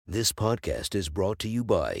This podcast is brought to you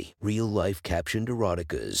by Real Life Captioned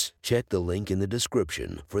Eroticas. Check the link in the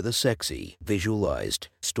description for the sexy, visualized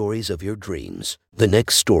stories of your dreams. The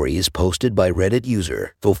next story is posted by Reddit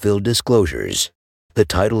user Fulfilled Disclosures. The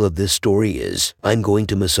title of this story is I'm Going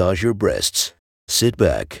to Massage Your Breasts. Sit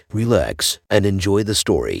back, relax, and enjoy the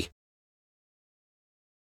story.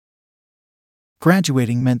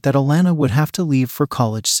 Graduating meant that Alana would have to leave for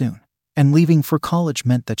college soon, and leaving for college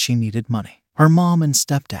meant that she needed money. Her mom and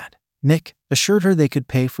stepdad, Nick, assured her they could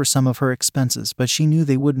pay for some of her expenses, but she knew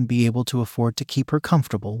they wouldn't be able to afford to keep her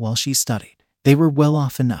comfortable while she studied. They were well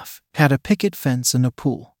off enough, had a picket fence and a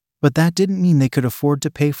pool, but that didn't mean they could afford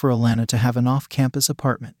to pay for Alana to have an off-campus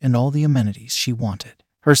apartment and all the amenities she wanted.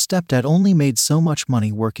 Her stepdad only made so much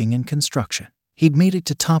money working in construction. He'd made it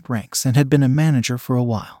to top ranks and had been a manager for a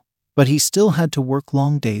while, but he still had to work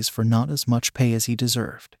long days for not as much pay as he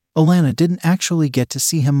deserved. Alana didn't actually get to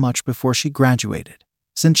see him much before she graduated,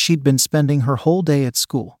 since she'd been spending her whole day at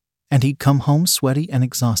school, and he'd come home sweaty and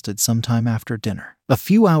exhausted sometime after dinner. A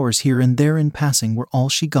few hours here and there in passing were all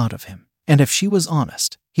she got of him, and if she was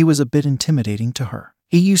honest, he was a bit intimidating to her.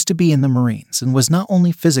 He used to be in the Marines and was not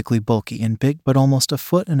only physically bulky and big but almost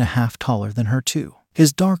 1.5 feet taller than her too.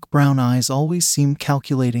 His dark brown eyes always seemed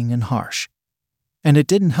calculating and harsh, and it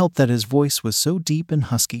didn't help that his voice was so deep and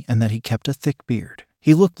husky and that he kept a thick beard.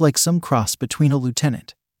 He looked like some cross between a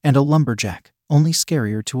lieutenant and a lumberjack, only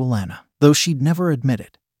scarier to Alana. Though she'd never admit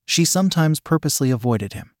it, she sometimes purposely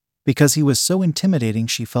avoided him, because he was so intimidating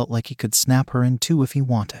she felt like he could snap her in two if he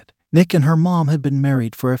wanted. Nick and her mom had been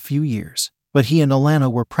married for a few years, but he and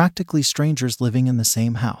Alana were practically strangers living in the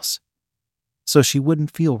same house, so she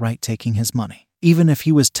wouldn't feel right taking his money, even if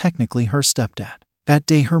he was technically her stepdad. That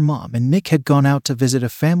day her mom and Nick had gone out to visit a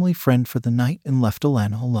family friend for the night and left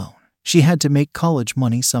Alana alone. She had to make college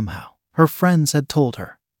money somehow. Her friends had told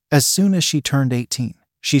her, as soon as she turned 18,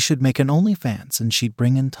 she should make an OnlyFans and she'd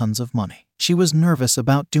bring in tons of money. She was nervous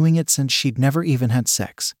about doing it since she'd never even had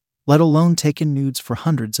sex, let alone taken nudes for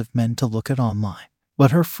hundreds of men to look at online. But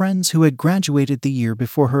her friends who had graduated the year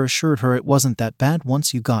before her assured her it wasn't that bad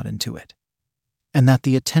once you got into it, and that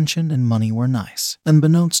the attention and money were nice.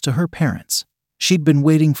 Unbeknownst to her parents, she'd been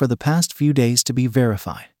waiting for the past few days to be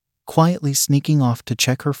verified, quietly sneaking off to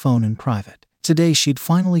check her phone in private. Today she'd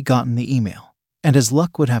finally gotten the email, and as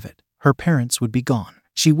luck would have it, her parents would be gone.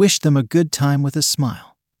 She wished them a good time with a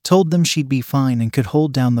smile, told them she'd be fine and could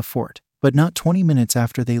hold down the fort, but not 20 minutes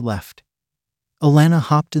after they left, Alana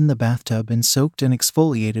hopped in the bathtub and soaked and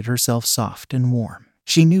exfoliated herself soft and warm.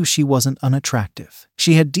 She knew she wasn't unattractive.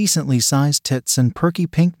 She had decently sized tits and perky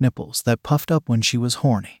pink nipples that puffed up when she was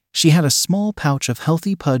horny. She had a small pouch of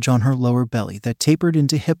healthy pudge on her lower belly that tapered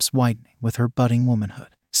into hips widening with her budding womanhood.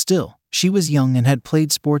 Still, she was young and had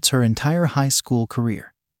played sports her entire high school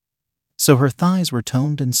career, so her thighs were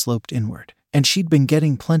toned and sloped inward, and she'd been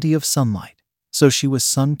getting plenty of sunlight, so she was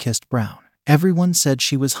sun-kissed brown. Everyone said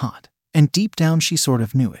she was hot, and deep down she sort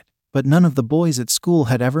of knew it, but none of the boys at school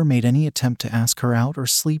had ever made any attempt to ask her out or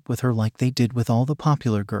sleep with her like they did with all the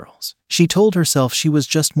popular girls. She told herself she was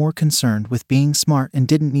just more concerned with being smart and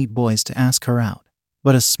didn't need boys to ask her out,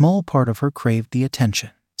 but a small part of her craved the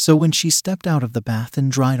attention. So when she stepped out of the bath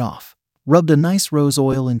and dried off, rubbed a nice rose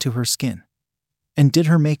oil into her skin, and did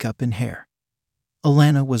her makeup and hair,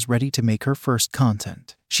 Alana was ready to make her first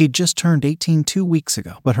content. She'd just turned 18 2 weeks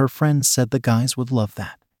ago, but her friends said the guys would love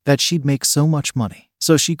that she'd make so much money.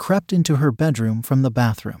 So she crept into her bedroom from the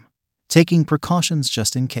bathroom, taking precautions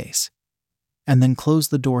just in case, and then closed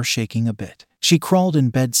the door shaking a bit. She crawled in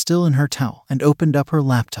bed still in her towel and opened up her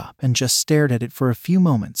laptop and just stared at it for a few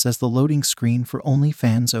moments as the loading screen for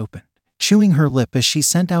OnlyFans opened, chewing her lip as she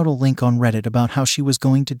sent out a link on Reddit about how she was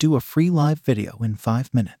going to do a free live video in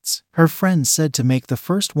 5 minutes. Her friends said to make the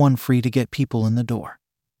first one free to get people in the door.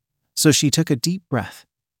 So she took a deep breath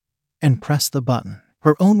and pressed the button.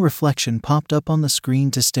 Her own reflection popped up on the screen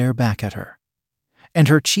to stare back at her, and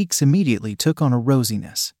her cheeks immediately took on a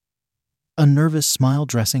rosiness, a nervous smile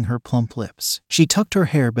dressing her plump lips. She tucked her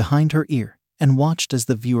hair behind her ear and watched as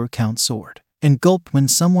the viewer count soared, and gulped when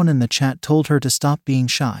someone in the chat told her to stop being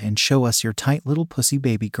shy and show us your tight little pussy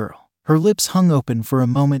baby girl. Her lips hung open for a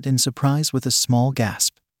moment in surprise with a small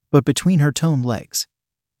gasp, but between her toned legs,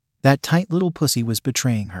 that tight little pussy was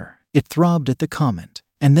betraying her. It throbbed at the comment,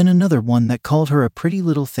 and then another one that called her a pretty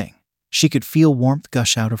little thing. She could feel warmth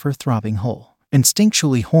gush out of her throbbing hole,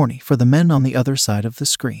 instinctually horny for the men on the other side of the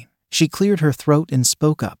screen. She cleared her throat and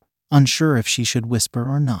spoke up, unsure if she should whisper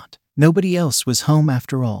or not. Nobody else was home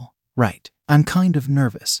after all, right? I'm kind of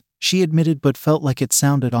nervous, she admitted, but felt like it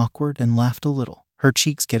sounded awkward and laughed a little, her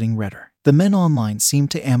cheeks getting redder. The men online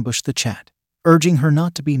seemed to ambush the chat, urging her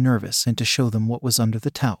not to be nervous and to show them what was under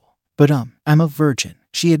the towel. But I'm a virgin,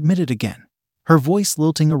 she admitted again, her voice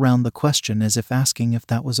lilting around the question as if asking if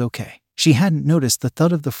that was okay. She hadn't noticed the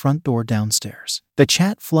thud of the front door downstairs. The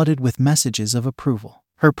chat flooded with messages of approval.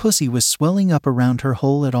 Her pussy was swelling up around her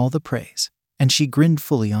hole at all the praise, and she grinned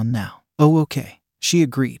fully on now. Oh okay, she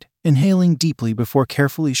agreed, inhaling deeply before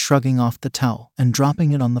carefully shrugging off the towel and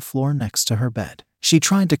dropping it on the floor next to her bed. She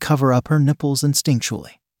tried to cover up her nipples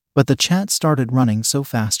instinctually, but the chat started running so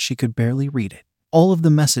fast she could barely read it. All of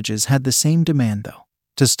the messages had the same demand though,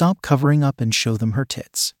 to stop covering up and show them her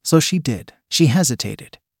tits. So she did. She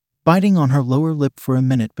hesitated, biting on her lower lip for a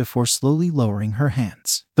minute before slowly lowering her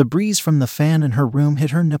hands. The breeze from the fan in her room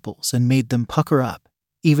hit her nipples and made them pucker up,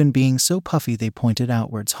 even being so puffy they pointed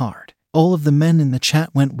outwards hard. All of the men in the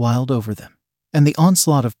chat went wild over them, and the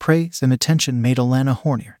onslaught of praise and attention made Alana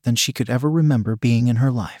hornier than she could ever remember being in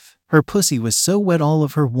her life. Her pussy was so wet all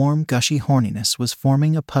of her warm, gushy horniness was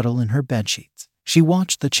forming a puddle in her bedsheets. She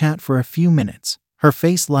watched the chat for a few minutes, her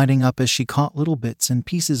face lighting up as she caught little bits and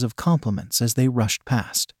pieces of compliments as they rushed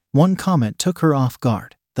past. One comment took her off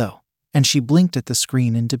guard, though, and she blinked at the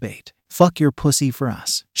screen in debate. Fuck your pussy for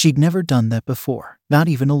us. She'd never done that before, not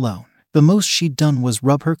even alone. The most she'd done was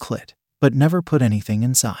rub her clit, but never put anything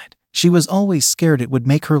inside. She was always scared it would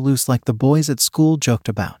make her loose like the boys at school joked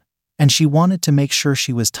about, and she wanted to make sure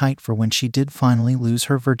she was tight for when she did finally lose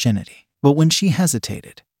her virginity. But when she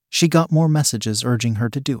hesitated, she got more messages urging her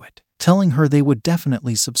to do it, telling her they would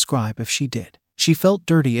definitely subscribe if she did. She felt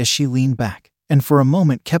dirty as she leaned back, and for a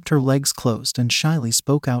moment kept her legs closed and shyly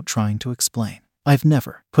spoke out trying to explain. I've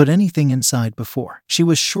never put anything inside before. She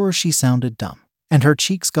was sure she sounded dumb, and her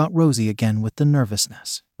cheeks got rosy again with the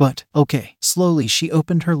nervousness. But, okay. Slowly she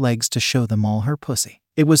opened her legs to show them all her pussy.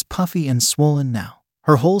 It was puffy and swollen now,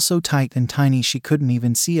 her hole so tight and tiny she couldn't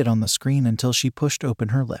even see it on the screen until she pushed open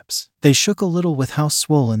her lips. They shook a little with how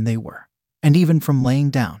swollen they were, and even from laying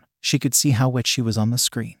down, she could see how wet she was on the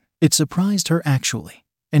screen. It surprised her actually,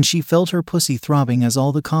 and she felt her pussy throbbing as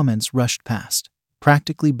all the comments rushed past,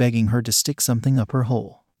 practically begging her to stick something up her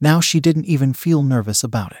hole. Now she didn't even feel nervous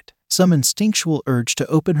about it. Some instinctual urge to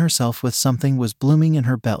open herself with something was blooming in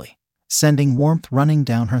her belly, sending warmth running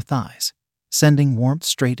down her thighs, sending warmth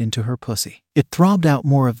straight into her pussy. It throbbed out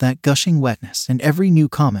more of that gushing wetness, and every new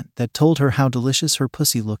comment that told her how delicious her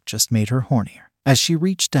pussy looked just made her hornier. As she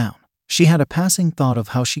reached down, she had a passing thought of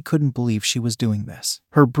how she couldn't believe she was doing this.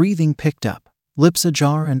 Her breathing picked up, lips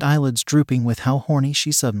ajar and eyelids drooping with how horny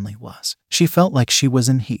she suddenly was. She felt like she was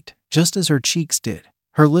in heat, just as her cheeks did.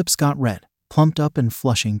 Her lips got red, plumped up and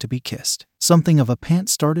flushing to be kissed. Something of a pant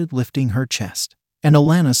started lifting her chest, and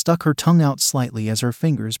Alana stuck her tongue out slightly as her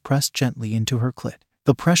fingers pressed gently into her clit.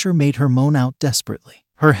 The pressure made her moan out desperately.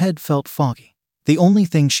 Her head felt foggy. The only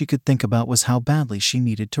thing she could think about was how badly she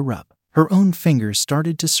needed to rub. Her own fingers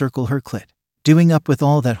started to circle her clit, doing up with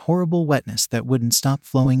all that horrible wetness that wouldn't stop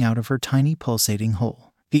flowing out of her tiny pulsating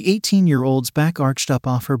hole. The 18-year-old's back arched up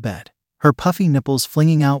off her bed, her puffy nipples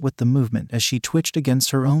flinging out with the movement as she twitched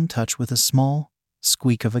against her own touch with a small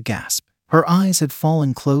squeak of a gasp. Her eyes had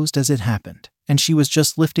fallen closed as it happened, and she was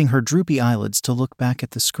just lifting her droopy eyelids to look back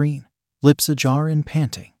at the screen, lips ajar and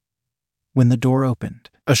panting. When the door opened,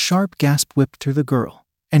 a sharp gasp whipped through the girl,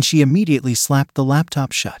 and she immediately slapped the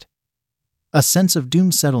laptop shut, a sense of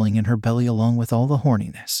doom settling in her belly along with all the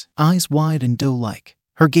horniness. Eyes wide and doe-like,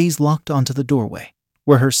 her gaze locked onto the doorway,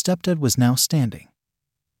 where her stepdad was now standing,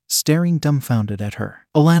 staring dumbfounded at her.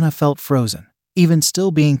 Alana felt frozen, even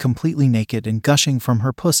still being completely naked and gushing from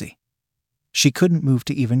her pussy. She couldn't move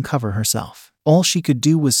to even cover herself. All she could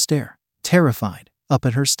do was stare, terrified, up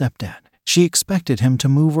at her stepdad. She expected him to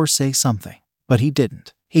move or say something, but he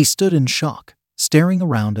didn't. He stood in shock, staring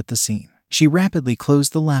around at the scene. She rapidly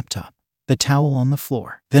closed the laptop, the towel on the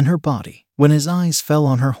floor, then her body. When his eyes fell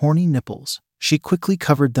on her horny nipples, she quickly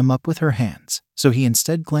covered them up with her hands, so he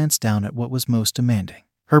instead glanced down at what was most demanding.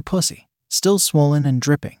 Her pussy, still swollen and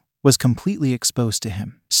dripping, was completely exposed to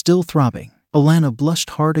him, still throbbing. Alana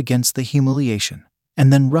blushed hard against the humiliation,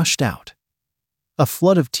 and then rushed out, a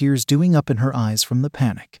flood of tears dewing up in her eyes from the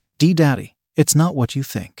panic. "D-Daddy, it's not what you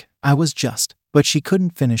think. I was just..." But she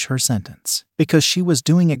couldn't finish her sentence, because she was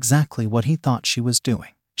doing exactly what he thought she was doing.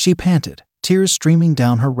 She panted, tears streaming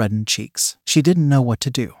down her reddened cheeks. She didn't know what to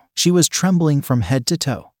do. She was trembling from head to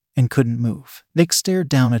toe, and couldn't move. Nick stared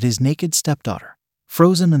down at his naked stepdaughter,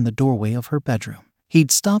 frozen in the doorway of her bedroom.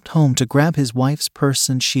 He'd stopped home to grab his wife's purse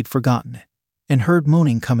and she'd forgotten it, and heard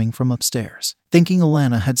moaning coming from upstairs. Thinking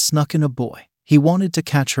Alana had snuck in a boy, he wanted to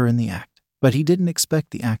catch her in the act, but he didn't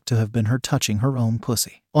expect the act to have been her touching her own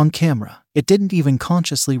pussy. On camera, it didn't even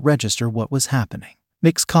consciously register what was happening.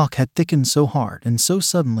 Nick's cock had thickened so hard and so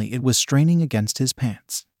suddenly it was straining against his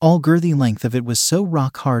pants. All girthy length of it was so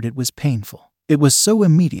rock hard it was painful. It was so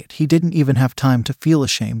immediate he didn't even have time to feel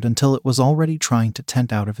ashamed until it was already trying to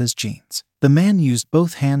tent out of his jeans. The man used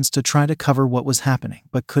both hands to try to cover what was happening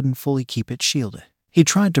but couldn't fully keep it shielded. He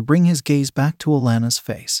tried to bring his gaze back to Alana's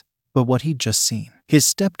face, but what he'd just seen, his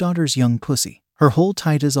stepdaughter's young pussy, her hole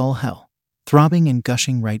tight as all hell, throbbing and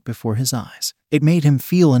gushing right before his eyes. It made him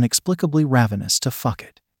feel inexplicably ravenous to fuck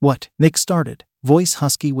it. "What?" Nick started, voice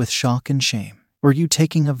husky with shock and shame. "Were you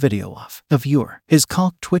taking a video of your?" His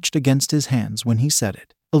cock twitched against his hands when he said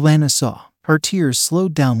it. Alana saw. Her tears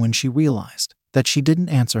slowed down when she realized that she didn't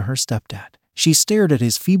answer her stepdad. She stared at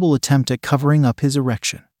his feeble attempt at covering up his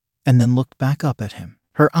erection, and then looked back up at him.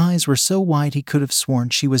 Her eyes were so wide he could have sworn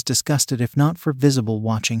she was disgusted if not for visible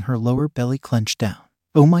watching her lower belly clench down.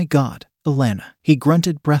 "Oh my God, Alana," he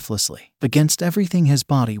grunted breathlessly. Against everything his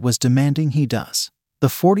body was demanding he does. The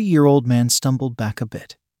 40-year-old man stumbled back a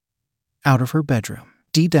bit. Out of her bedroom.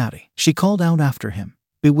 "D-Daddy," she called out after him,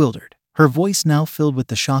 bewildered, her voice now filled with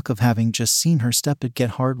the shock of having just seen her stepdad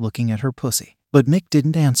get hard looking at her pussy. But Nick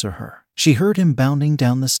didn't answer her. She heard him bounding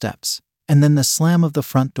down the steps, and then the slam of the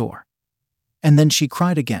front door. And then she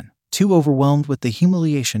cried again, too overwhelmed with the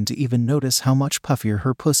humiliation to even notice how much puffier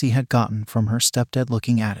her pussy had gotten from her stepdad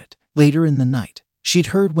looking at it. Later in the night, she'd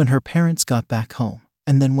heard when her parents got back home,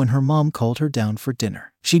 and then when her mom called her down for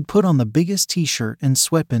dinner. She'd put on the biggest t-shirt and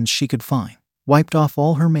sweatpants she could find, wiped off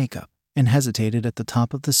all her makeup, and hesitated at the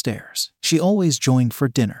top of the stairs. She always joined for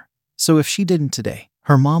dinner, so if she didn't today,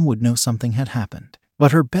 her mom would know something had happened.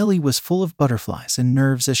 But her belly was full of butterflies and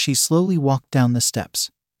nerves as she slowly walked down the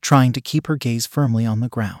steps, trying to keep her gaze firmly on the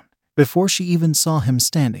ground. Before she even saw him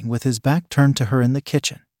standing with his back turned to her in the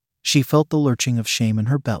kitchen, she felt the lurching of shame in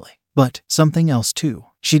her belly. But something else too.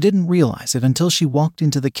 She didn't realize it until she walked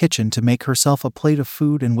into the kitchen to make herself a plate of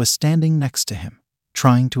food and was standing next to him,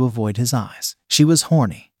 trying to avoid his eyes. She was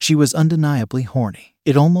horny. She was undeniably horny.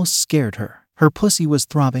 It almost scared her. Her pussy was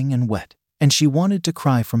throbbing and wet, and she wanted to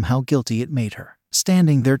cry from how guilty it made her.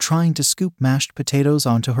 Standing there trying to scoop mashed potatoes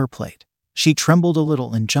onto her plate, she trembled a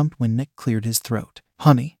little and jumped when Nick cleared his throat.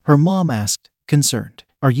 "Honey," her mom asked, concerned,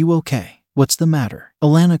 "are you okay? What's the matter?"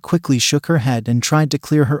 Alana quickly shook her head and tried to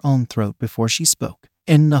clear her own throat before she spoke.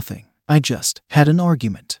 "And nothing. I just had an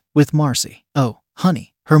argument with Marcy." "Oh,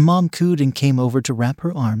 honey." Her mom cooed and came over to wrap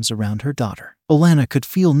her arms around her daughter. Alana could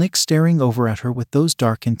feel Nick staring over at her with those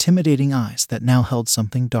dark, intimidating eyes that now held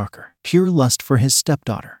something darker. Pure lust for his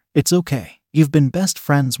stepdaughter. "It's okay. You've been best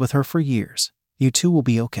friends with her for years. You two will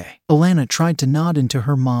be okay." Alana tried to nod into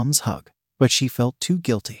her mom's hug, but she felt too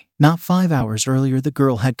guilty. Not 5 hours earlier the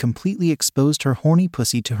girl had completely exposed her horny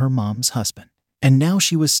pussy to her mom's husband. And now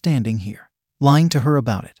she was standing here, lying to her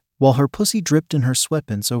about it, while her pussy dripped in her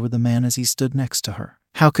sweatpants over the man as he stood next to her.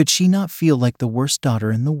 How could she not feel like the worst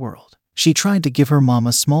daughter in the world? She tried to give her mom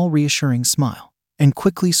a small reassuring smile, and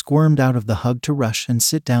quickly squirmed out of the hug to rush and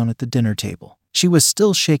sit down at the dinner table. She was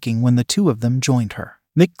still shaking when the two of them joined her.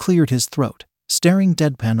 Nick cleared his throat, staring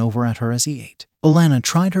deadpan over at her as he ate. Alana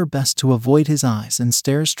tried her best to avoid his eyes and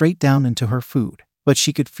stare straight down into her food, but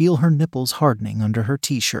she could feel her nipples hardening under her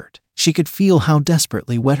t-shirt. She could feel how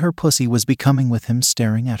desperately wet her pussy was becoming with him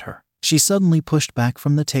staring at her. She suddenly pushed back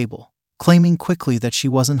from the table, claiming quickly that she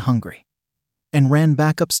wasn't hungry, and ran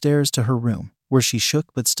back upstairs to her room, where she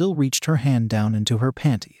shook but still reached her hand down into her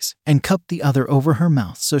panties and cupped the other over her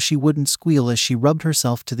mouth so she wouldn't squeal as she rubbed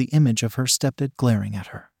herself to the image of her stepdad glaring at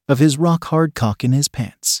her, of his rock-hard cock in his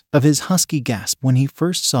pants, of his husky gasp when he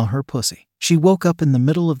first saw her pussy. She woke up in the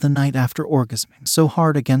middle of the night after orgasming so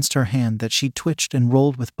hard against her hand that she twitched and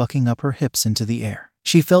rolled with bucking up her hips into the air.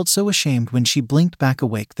 She felt so ashamed when she blinked back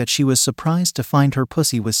awake that she was surprised to find her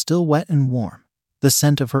pussy was still wet and warm, the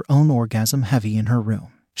scent of her own orgasm heavy in her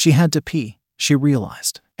room. She had to pee, she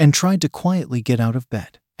realized, and tried to quietly get out of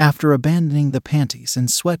bed. After abandoning the panties and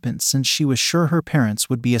sweatpants since she was sure her parents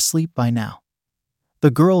would be asleep by now, the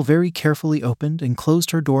girl very carefully opened and closed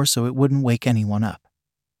her door so it wouldn't wake anyone up,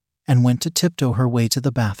 and went to tiptoe her way to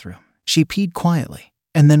the bathroom. She peed quietly,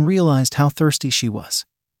 and then realized how thirsty she was,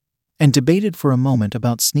 and debated for a moment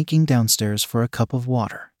about sneaking downstairs for a cup of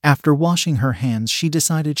water. After washing her hands, she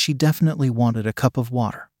decided she definitely wanted a cup of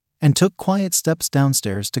water, and took quiet steps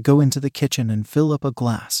downstairs to go into the kitchen and fill up a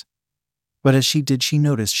glass. But as she did, she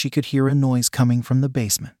noticed she could hear a noise coming from the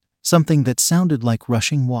basement, something that sounded like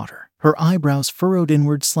rushing water. Her eyebrows furrowed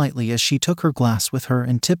inward slightly as she took her glass with her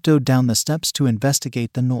and tiptoed down the steps to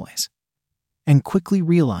investigate the noise, and quickly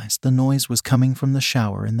realized the noise was coming from the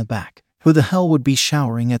shower in the back. Who the hell would be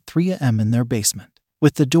showering at 3 a.m. in their basement?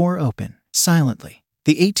 With the door open, silently,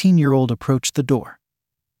 the 18-year-old approached the door,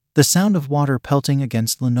 the sound of water pelting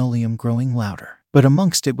against linoleum growing louder. But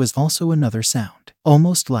amongst it was also another sound,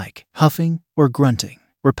 almost like huffing or grunting,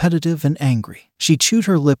 repetitive and angry. She chewed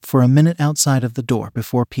her lip for a minute outside of the door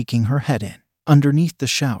before peeking her head in. Underneath the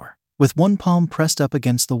shower, with one palm pressed up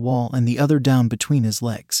against the wall and the other down between his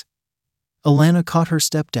legs, Alana caught her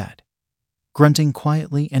stepdad, grunting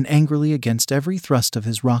quietly and angrily against every thrust of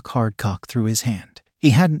his rock-hard cock through his hand. He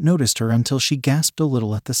hadn't noticed her until she gasped a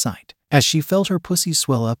little at the sight. As she felt her pussy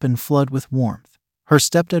swell up and flood with warmth, her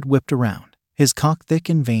stepdad whipped around, his cock thick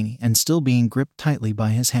and veiny and still being gripped tightly by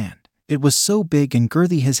his hand. It was so big and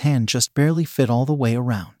girthy his hand just barely fit all the way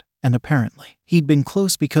around, and apparently, he'd been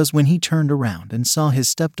close because when he turned around and saw his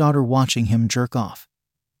stepdaughter watching him jerk off,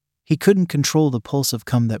 he couldn't control the pulse of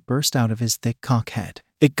cum that burst out of his thick cock head.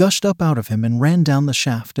 It gushed up out of him and ran down the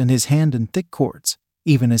shaft and his hand in thick cords,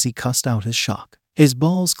 even as he cussed out his shock. His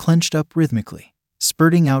balls clenched up rhythmically,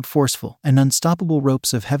 spurting out forceful and unstoppable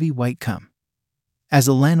ropes of heavy white cum. As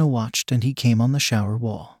Alana watched and he came on the shower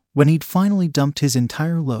wall, when he'd finally dumped his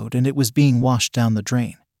entire load and it was being washed down the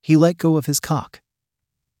drain, he let go of his cock,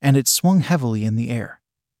 and it swung heavily in the air,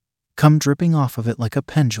 cum dripping off of it like a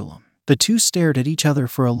pendulum. The two stared at each other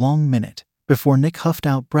for a long minute before Nick huffed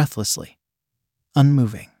out breathlessly,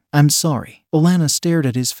 unmoving, "I'm sorry." Alana stared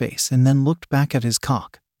at his face and then looked back at his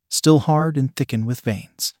cock, still hard and thickened with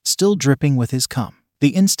veins, still dripping with his cum.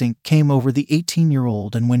 The instinct came over the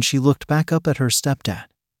 18-year-old, and when she looked back up at her stepdad,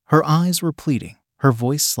 her eyes were pleading, her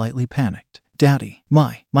voice slightly panicked. "Daddy,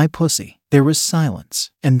 my pussy." There was silence,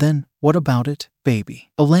 and then, "What about it,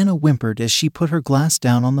 baby?" Alana whimpered as she put her glass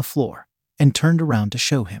down on the floor and turned around to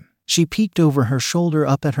show him. She peeked over her shoulder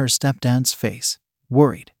up at her stepdad's face,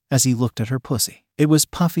 worried, as he looked at her pussy. It was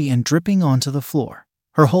puffy and dripping onto the floor,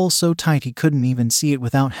 her hole so tight he couldn't even see it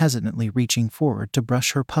without hesitantly reaching forward to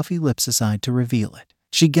brush her puffy lips aside to reveal it.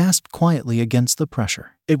 She gasped quietly against the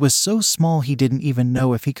pressure. It was so small he didn't even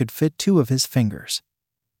know if he could fit two of his fingers,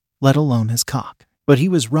 let alone his cock. But he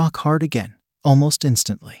was rock hard again, almost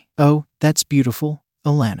instantly. "Oh, that's beautiful,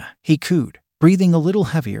 Alana," he cooed, breathing a little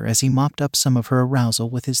heavier as he mopped up some of her arousal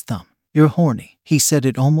with his thumb. "You're horny," he said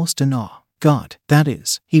it almost in awe. "God, that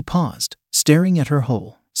is." He paused, staring at her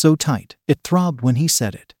hole, so tight, it throbbed when he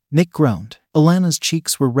said it. Nick groaned. Alana's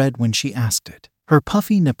cheeks were red when she asked it. Her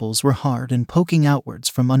puffy nipples were hard and poking outwards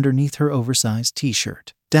from underneath her oversized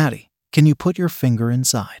t-shirt. "Daddy, can you put your finger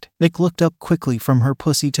inside?" Nick looked up quickly from her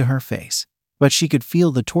pussy to her face, but she could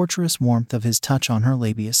feel the torturous warmth of his touch on her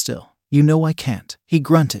labia still. "You know I can't," he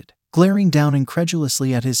grunted, glaring down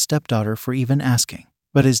incredulously at his stepdaughter for even asking,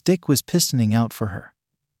 but his dick was pistoning out for her,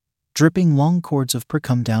 dripping long cords of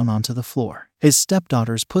precum down onto the floor. His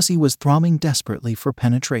stepdaughter's pussy was throbbing desperately for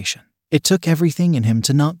penetration. It took everything in him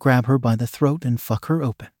to not grab her by the throat and fuck her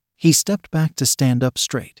open. He stepped back to stand up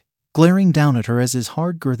straight, glaring down at her as his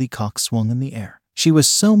hard girthy cock swung in the air. She was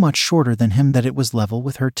so much shorter than him that it was level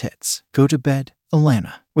with her tits. "Go to bed,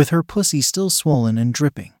 Alana." With her pussy still swollen and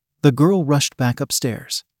dripping, the girl rushed back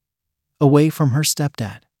upstairs, away from her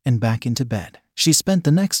stepdad, and back into bed. She spent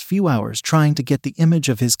the next few hours trying to get the image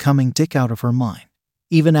of his coming dick out of her mind,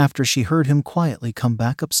 even after she heard him quietly come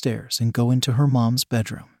back upstairs and go into her mom's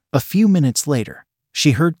bedroom. A few minutes later,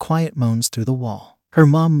 she heard quiet moans through the wall. Her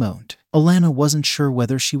mom moaned. Alana wasn't sure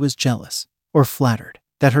whether she was jealous or flattered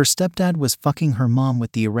that her stepdad was fucking her mom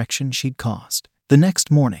with the erection she'd caused. The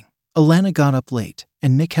next morning, Alana got up late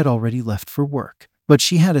and Nick had already left for work, but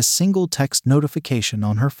she had a single text notification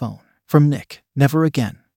on her phone from Nick. "Never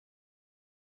again.